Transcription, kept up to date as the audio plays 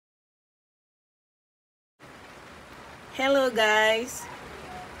Hello guys,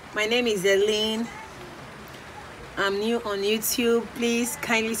 my name is Elaine. I'm new on YouTube. Please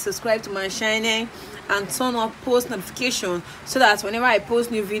kindly subscribe to my channel and turn on post notification so that whenever I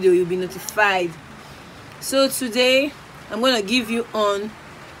post new video you'll be notified. So today I'm going to give you on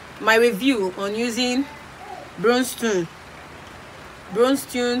my review on using BRONE TONE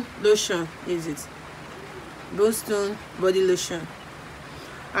lotion. Is it BRONE TONE body lotion?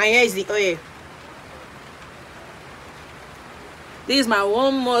 And here is the oil. This is my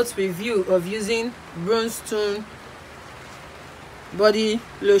 1 month review of using BRONE TONE body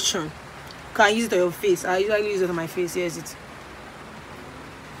lotion. You can use it on your face. I usually use it on my face. Here's it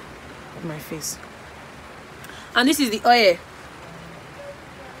on my face. And this is the oil.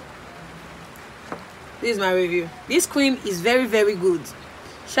 This is my review. This cream is very good,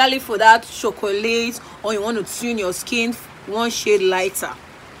 especially for that chocolate, or you want to tune your skin one shade lighter,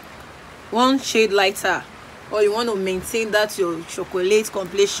 or you want to maintain that your chocolate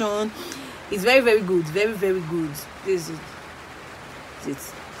complexion. It's very good, very good. This is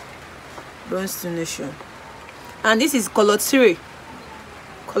it. BRONE TONE lotion. And this is color 3,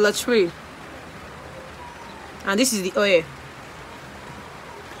 and this is the oil.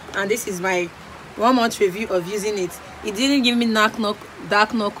 And this is my 1 month review of using it. It didn't give me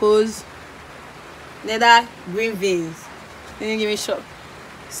dark knuckles, neither green veins, didn't give me short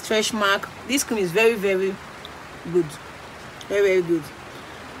stretch mark. This cream is very good, very good.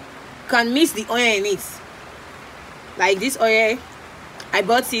 You can mix the oil in it. Like this oil, I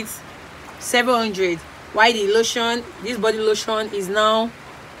bought it 700. Why the lotion, this body lotion, is now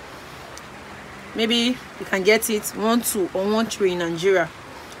maybe you can get it 1.2 or 1.3 in Nigeria.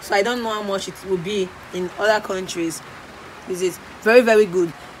 So I don't know how much it will be in other countries. This is very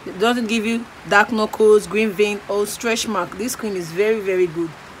good. It doesn't give you dark knuckles, green vein, or stretch mark. This cream is very good,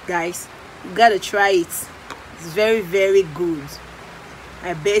 guys. You gotta try it. It's very good.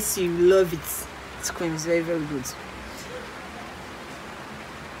 I bet you love it. This cream is very good.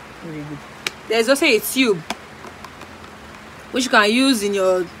 Very good. There's also a tube which you can use in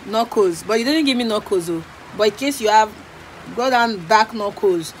your knuckles, but it didn't give me knuckles though. But in case you have got down dark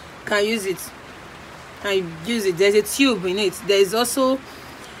knuckles, you can use it. There's a tube in it. There is also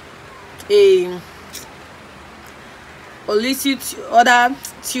a little other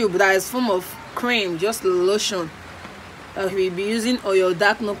tube that is form of cream, just lotion, that we'll be using on your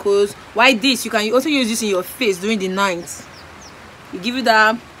dark knuckles. Why this? You can also use this in your face during the night. It give you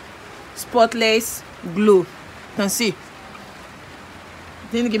that spotless glow. You can see.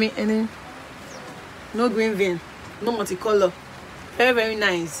 Didn't give me any, no green vein, no multicolor. Very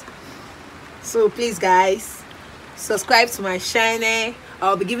nice. So please guys, subscribe to my channel.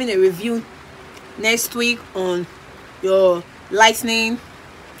 I'll be giving a review next week on your lightening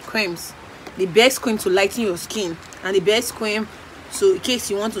creams, the best cream to lighten your skin, and the best cream so in case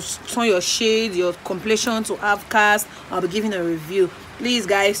you want to turn your shade, your complexion to have cast. I'll be giving a review. Please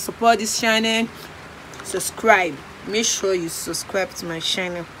guys, support this channel, subscribe. Make sure you subscribe to my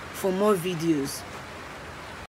channel for more videos.